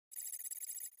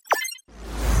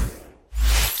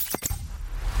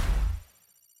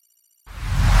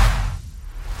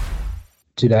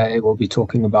Today we'll be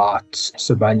talking about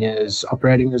Sibanye's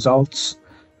operating results.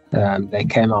 They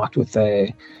came out with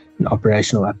an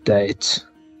operational update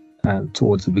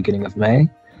towards the beginning of May.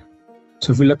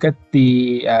 So if we look at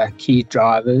the key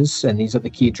drivers, and these are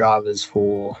the key drivers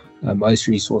for most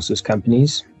resources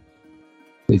companies,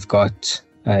 we've got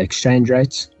exchange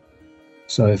rates.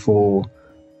 So for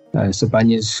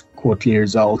Sibanye's quarterly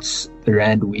results, the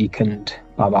rand weakened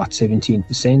by about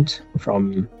 17%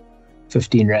 from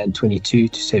 15 Rand 22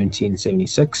 to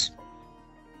 17.76.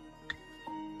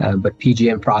 But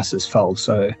PGM prices fell.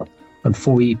 So on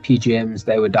 4E PGMs,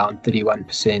 they were down 31%.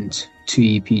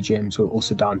 2E PGMs were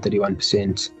also down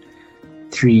 31%.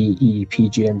 3E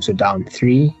PGMs were down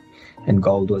 3%, and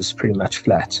gold was pretty much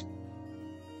flat.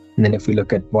 And then if we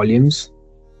look at volumes,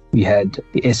 we had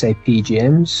the SA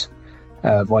PGMs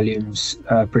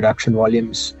production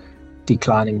volumes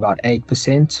declining about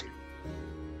 8%.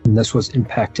 And this was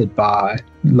impacted by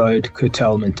load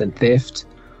curtailment and theft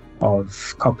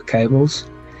of copper cables.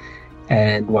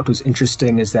 And what was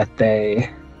interesting is that they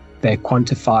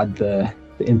quantified the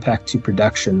impact to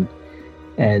production,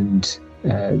 and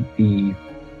the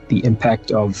impact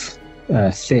of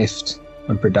theft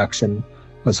on production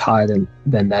was higher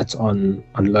than that on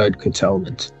load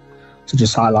curtailment. So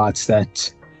just highlights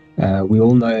that we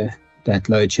all know that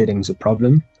load shedding is a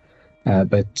problem,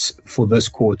 but for this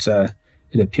quarter,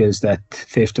 it appears that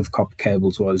theft of copper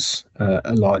cables was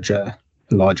a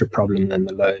larger problem than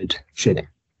the load shedding.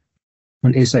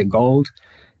 On SA Gold,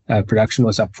 production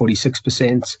was up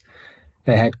 46%.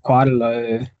 They had quite a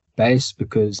low base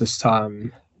because this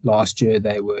time last year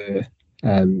there were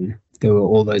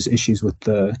all those issues with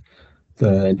the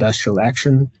industrial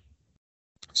action.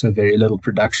 So very little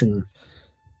production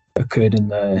occurred in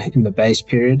the base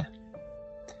period.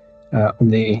 On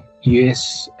the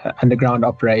US underground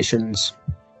operations,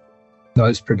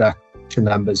 those production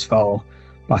numbers fell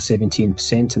by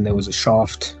 17%, and there was a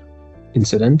shaft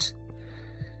incident,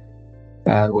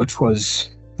 which was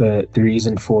the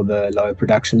reason for the lower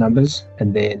production numbers.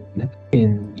 And then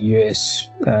in US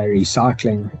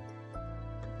recycling,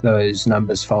 those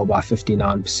numbers fell by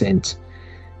 59%,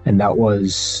 and that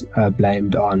was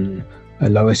blamed on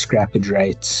lower scrappage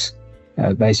rates.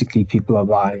 Basically, people are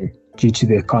buying, due to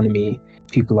the economy,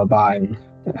 people are buying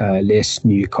less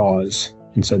new cars,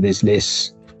 and so there's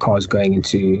less cars going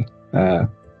into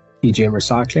PGM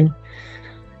recycling.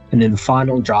 And then the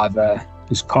final driver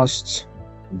is costs.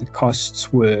 The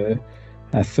costs were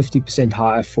 50%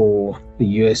 higher for the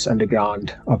US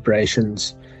underground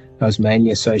operations. That was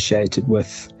mainly associated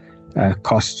with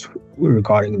costs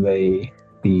regarding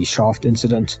the shaft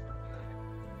incident.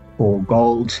 For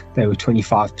gold, they were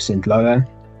 25% lower,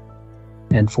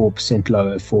 and 4%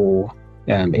 lower for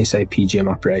SA PGM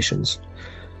operations.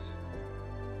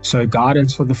 So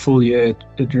guidance for the full year,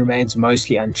 it remains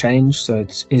mostly unchanged. So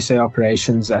it's SA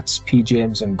operations, that's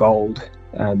PGMs and gold,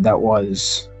 that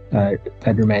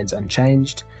remains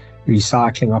unchanged.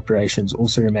 Recycling operations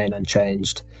also remain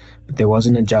unchanged, but there was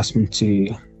an adjustment to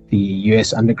the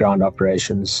US underground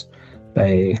operations.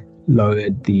 They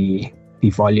lowered the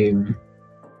volume,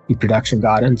 the production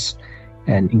guidance,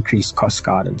 and increased cost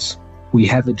guidance. We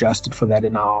have adjusted for that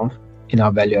in our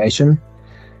valuation.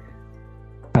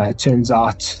 It turns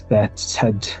out that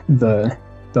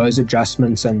those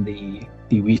adjustments and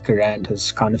the weaker rand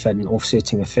has kind of had an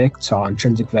offsetting effect. So our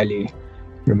intrinsic value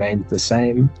remained the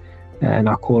same, and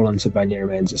our call on Sibanye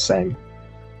remains the same.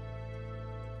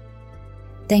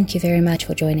 Thank you very much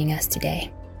for joining us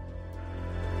today.